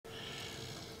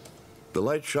The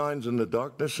light shines in the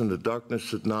darkness, and the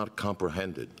darkness did not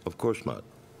comprehend it. Of course not.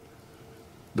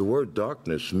 The word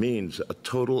darkness means a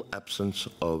total absence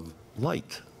of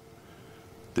light.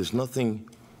 There's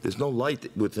no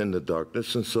light within the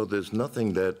darkness, and so there's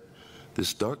nothing that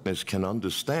this darkness can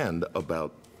understand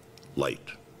about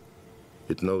light.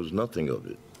 It knows nothing of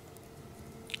it.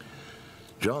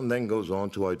 John then goes on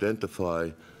to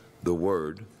identify the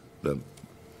word, the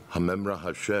Memra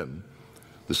Hashem,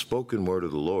 the spoken word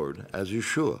of the Lord, as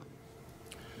Yeshua.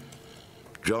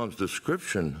 John's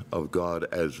description of God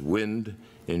as wind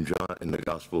in the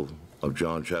Gospel of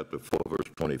John, chapter 4,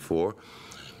 verse 24,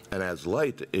 and as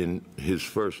light in his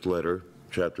first letter,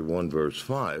 chapter 1, verse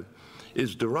 5,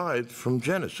 is derived from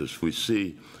Genesis. We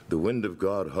see the wind of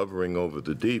God hovering over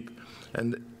the deep,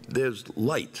 and there's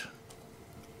light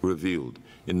revealed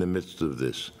in the midst of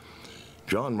this.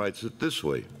 John writes it this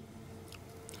way: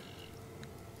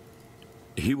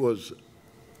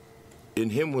 in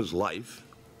him was life,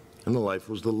 and the life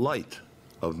was the light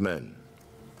of men.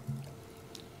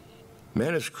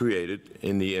 Man is created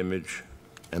in the image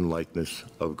and likeness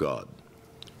of God.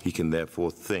 He can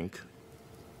therefore think,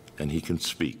 and he can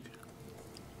speak.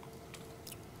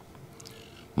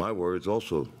 My words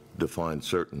also define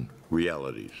certain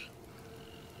realities.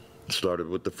 It started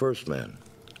with the first man,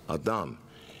 Adam.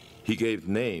 He gave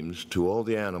names to all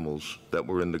the animals that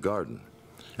were in the garden,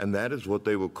 and that is what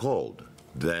they were called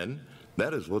then.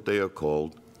 That is what they are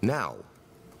called now.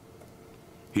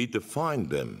 He defined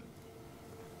them.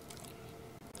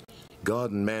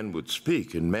 God and man would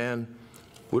speak, and man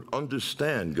would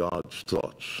understand God's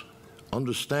thoughts,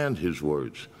 understand his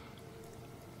words,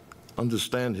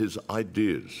 understand his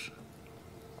ideas.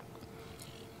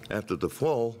 After the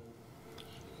fall,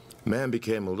 man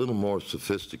became a little more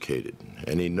sophisticated,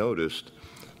 and he noticed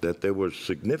that there were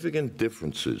significant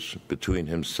differences between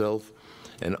himself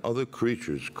and other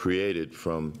creatures created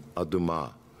from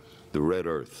Adumah, the red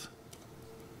earth.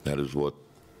 That is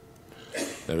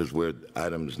where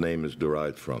Adam's name is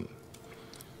derived from.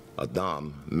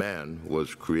 Adam, man,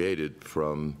 was created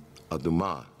from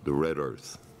Adumah, the red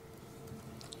earth.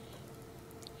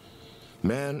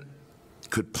 Man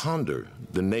could ponder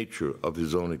the nature of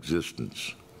his own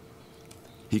existence.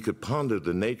 He could ponder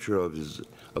the nature of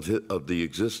the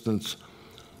existence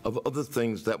of other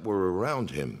things that were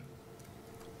around him.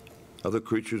 Other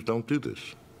creatures don't do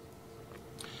this.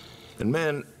 And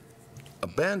man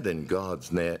abandoned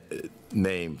God's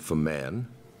name for man,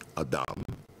 Adam,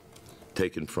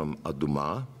 taken from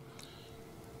Adumah,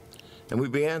 and we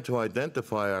began to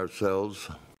identify ourselves,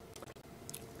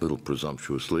 a little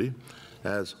presumptuously,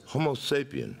 as Homo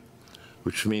sapien,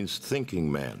 which means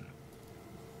thinking man,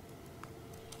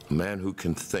 a man who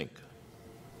can think.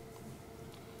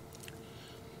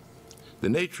 The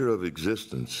nature of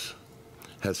existence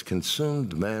has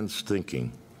consumed man's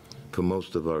thinking for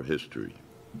most of our history.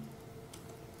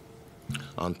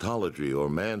 Ontology, or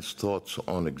man's thoughts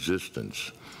on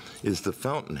existence, is the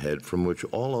fountainhead from which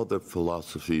all other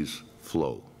philosophies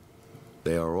flow.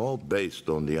 They are all based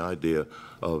on the idea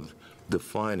of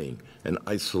defining and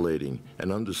isolating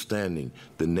and understanding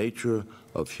the nature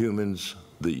of humans,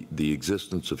 the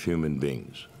existence of human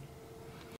beings.